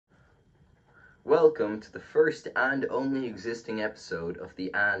Welcome to the first and only existing episode of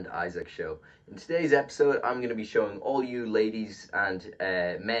the And Isaac Show. In today's episode, I'm going to be showing all you ladies and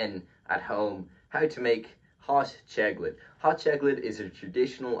men at home how to make hot chegglate. Hot chegglate is a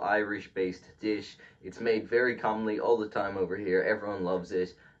traditional Irish-based dish. It's made very commonly all the time over here. Everyone loves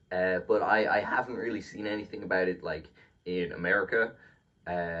it, but I haven't really seen anything about it like in America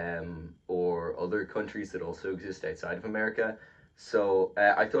or other countries that also exist outside of America. So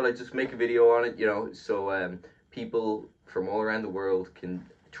I thought I'd just make a video on it, so people from all around the world can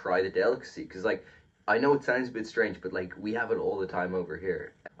try the delicacy. Because, like, I know it sounds a bit strange, but, like, we have it all the time over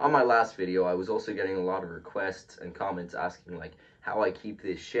here. On my last video, I was also getting a lot of requests and comments asking, like, how I keep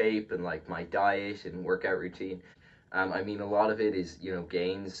this shape and, like, my diet and workout routine. I mean, a lot of it is,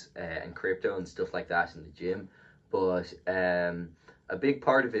 gains and crypto and stuff like that in the gym. But a big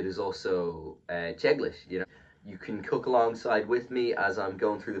part of it is also Chegglate. You can cook alongside with me as I'm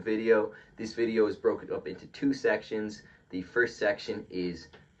going through the video. This video is broken up into two sections. The first section is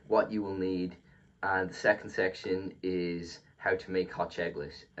what you will need, and the second section is how to make hot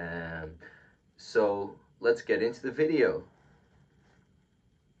chegglate. So let's get into the video.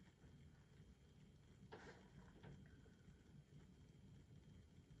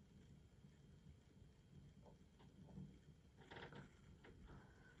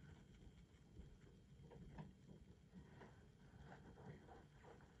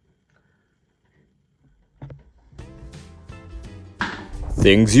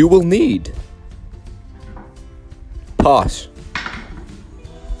 Things you will need: pot,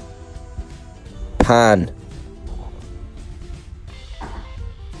 pan,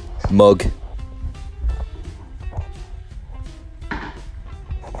 mug,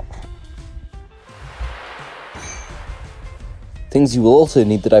 things you will also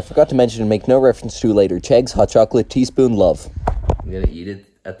need that I forgot to mention and make no reference to later: Chegs, hot chocolate, teaspoon, love. I'm gonna eat it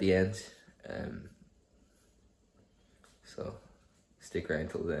at the end, so stick around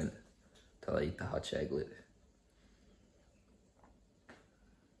till then, till I eat the hot chegglate.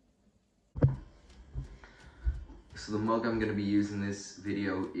 So the mug I'm going to be using in this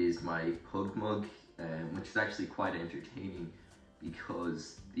video is my pug mug, which is actually quite entertaining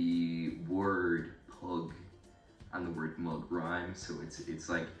because the word pug and the word mug rhyme, so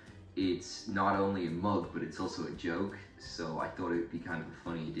it's not only a mug but it's also a joke, so I thought it would be kind of a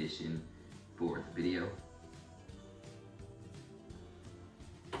funny addition for the video.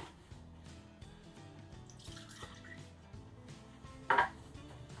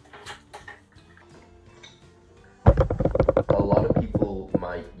 A lot of people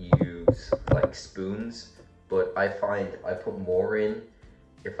might use like spoons, but I find I put more in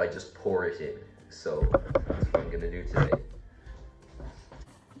if I just pour it in. So that's what I'm gonna do today.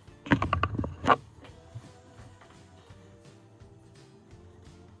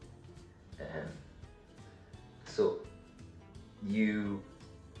 So you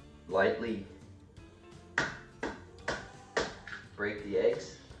lightly break the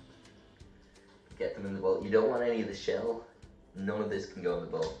eggs, get them in the bowl. You don't want any of the shell. None of this can go in the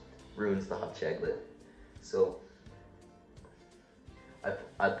bowl. Ruins the hot chegglate. So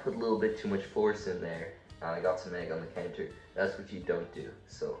I put a little bit too much force in there, and I got some egg on the counter. That's what you don't do.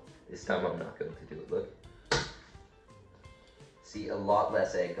 So this time I'm not going to do it. Look. See, a lot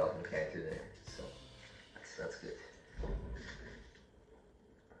less egg got on the counter there. So that's good.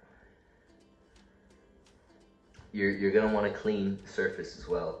 You're gonna want a clean surface as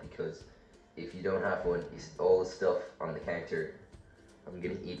well, because if you don't have one, all the stuff on the counter I'm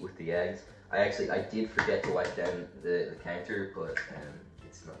gonna eat with the eggs. I did forget to wipe down the counter, but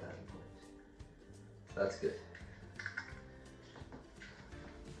it's not that important. That's good.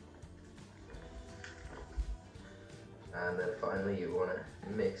 And then finally you want to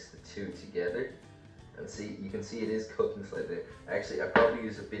mix the two together. And see, you can see it is cooking slightly. Actually, I probably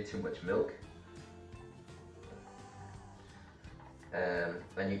use a bit too much milk.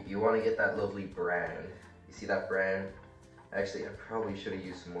 And you want to get that lovely brown. You see that brown? Actually, I probably should have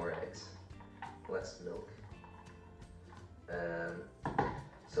used some more eggs. Less milk.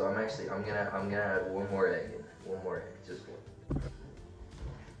 So I'm gonna add one more egg in. One more egg, just one.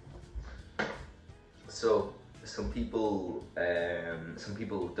 So some people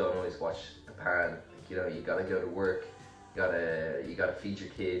don't always watch the pan. You gotta go to work, you gotta feed your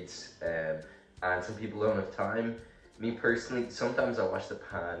kids, and some people don't have time. Me personally, sometimes I watch the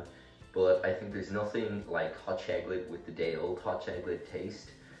pan, but I think there's nothing like hot chegglate with the day old hot chegglate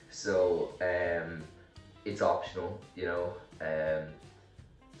taste. So it's optional,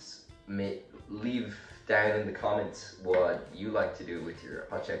 leave down in the comments what you like to do with your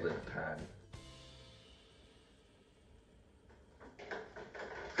hot chegglate pan.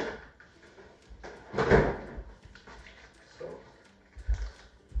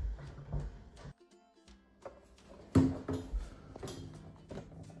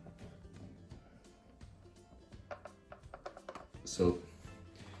 So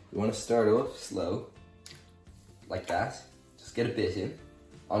you want to start off slow, like that. Just get a bit in.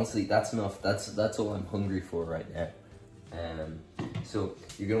 Honestly, that's enough. That's all I'm hungry for right now. So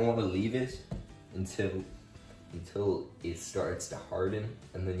you're gonna want to leave it until it starts to harden,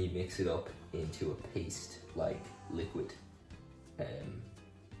 and then you mix it up into a paste like liquid. It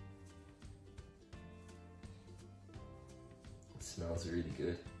smells really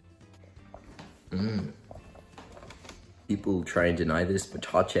good. People try and deny this, but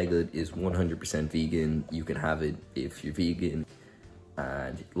hot Chegglate is 100% vegan. You can have it if you're vegan,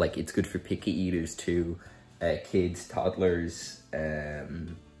 and like it's good for picky eaters too. Kids, toddlers,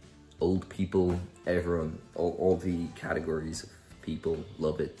 old people, everyone, all the categories of people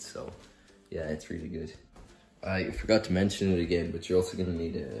love it. So yeah, it's really good. I forgot to mention it again, but you're also gonna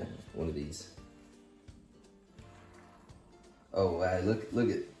need one of these. Oh wow,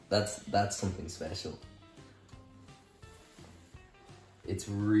 look at that's something special. It's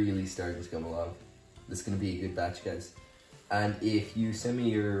really starting to come along. This is gonna be a good batch, guys. And if you send me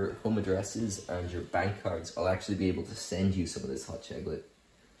your home addresses and your bank cards, I'll actually be able to send you some of this hot Chegglate.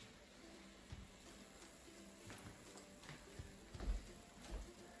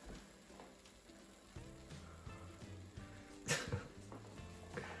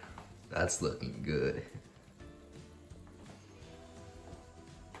 That's looking good.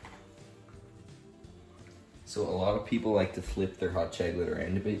 So a lot of people like to flip their hot Chegglate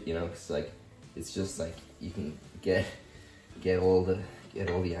around a bit, you know, cause like it's just like you can get all the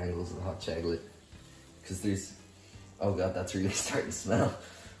angles of the hot Chegglate. Cause there's, oh god, that's really starting to smell.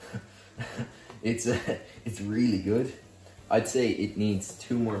 It's really good. I'd say it needs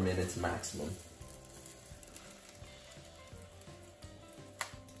 2 more minutes maximum.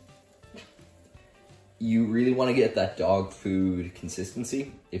 You really want to get that dog food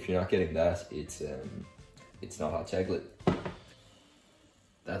consistency. If you're not getting that, it's not hot Chegglate.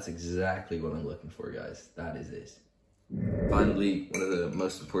 That's exactly what I'm looking for, guys. That is it. Finally, one of the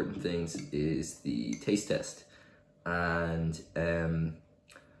most important things is the taste test. And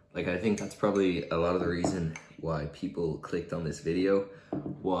like I think that's probably a lot of the reason why people clicked on this video,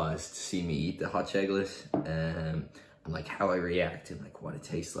 was to see me eat the hot Chegglate and like how I react and like what it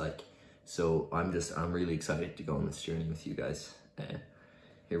tastes like. So I'm really excited to go on this journey with you guys.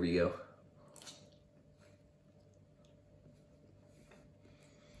 Here we go.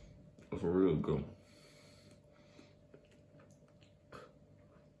 It's real good.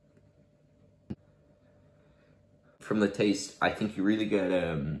 From the taste, I think you really get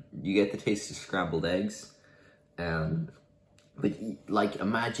you get the taste of scrambled eggs. But like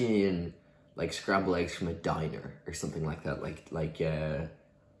imagine like scrambled eggs from a diner or something like that, like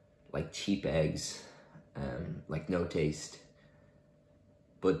cheap eggs, like no taste.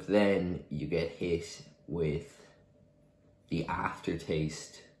 But then you get hit with the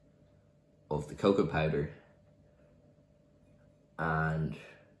aftertaste of the cocoa powder, and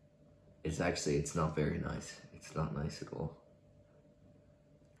it's not very nice. It's not nice at all.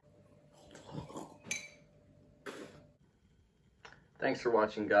 Thanks for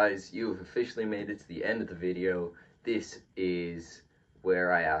watching, guys. You have officially made it to the end of the video. This is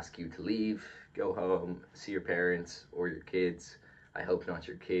where I ask you to leave, go home, see your parents or your kids. I hope not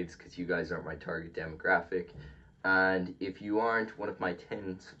your kids, because you guys aren't my target demographic. And if you aren't one of my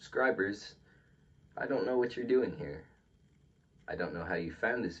 10 subscribers, I don't know what you're doing here. I don't know how you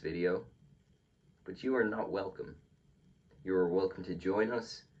found this video, but you are not welcome. You are welcome to join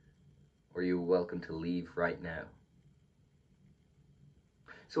us, or you are welcome to leave right now.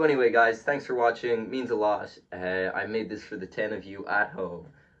 So anyway, guys, thanks for watching. It means a lot. I made this for the 10 of you at home.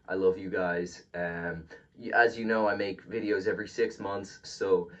 I love you guys. As you know, I make videos every 6 months,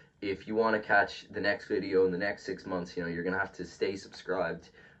 so if you want to catch the next video in the next 6 months, you know, you're going to have to stay subscribed.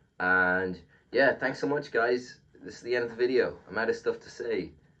 And yeah, thanks so much, guys. This is the end of the video. I'm out of stuff to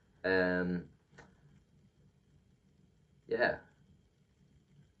say. Yeah.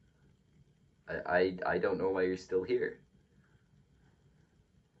 I don't know why you're still here.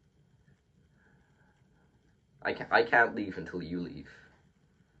 I can't leave until you leave.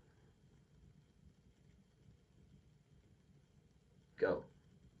 Go.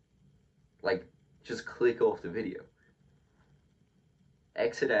 Like, just click off the video.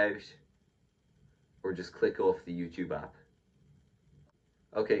 Exit out, or just click off the YouTube app.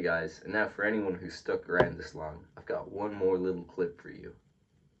 Okay, guys, and now for anyone who's stuck around this long, I've got one more little clip for you.